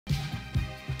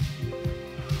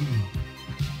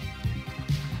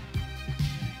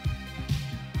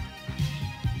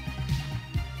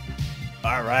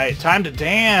Alright, time to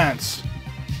dance!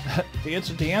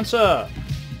 Dancer, dancer!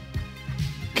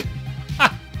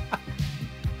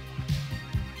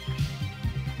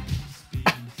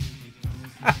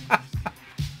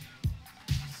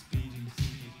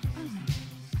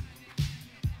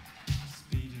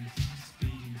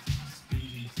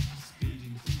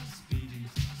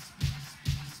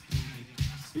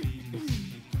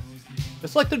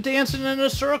 It's like they're dancing in a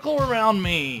circle around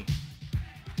me.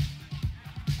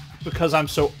 Because I'm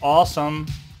so awesome.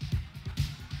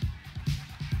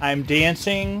 I'm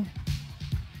dancing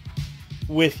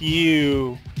with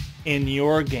you in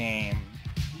your game.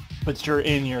 But you're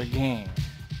in your game.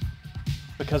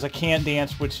 Because I can't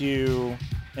dance with you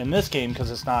in this game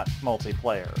because it's not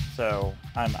multiplayer. So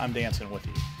I'm dancing with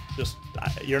you. Just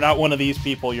you're not one of these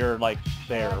people. You're like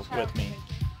there with me.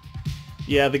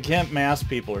 Yeah, the Gimp mask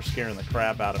people are scaring the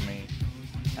crap out of me.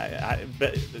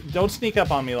 But don't sneak up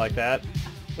on me like that.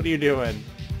 What are you doing?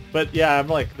 But yeah, I'm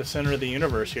like the center of the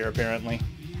universe here, apparently.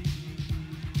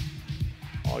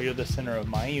 Oh, you're the center of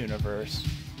my universe.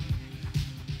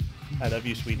 I love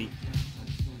you, sweetie.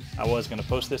 I was going to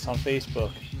post this on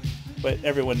Facebook, but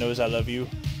everyone knows I love you.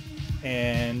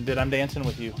 And that I'm dancing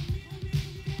with you.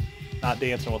 Not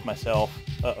dancing with myself.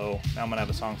 Uh-oh. Now I'm going to have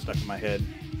a song stuck in my head.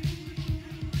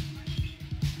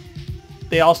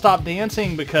 They all stopped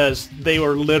dancing because they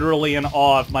were literally in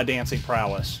awe of my dancing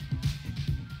prowess.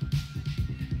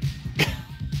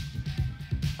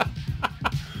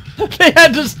 They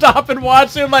had to stop and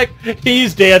watch him like,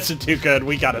 he's dancing too good,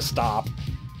 we gotta stop.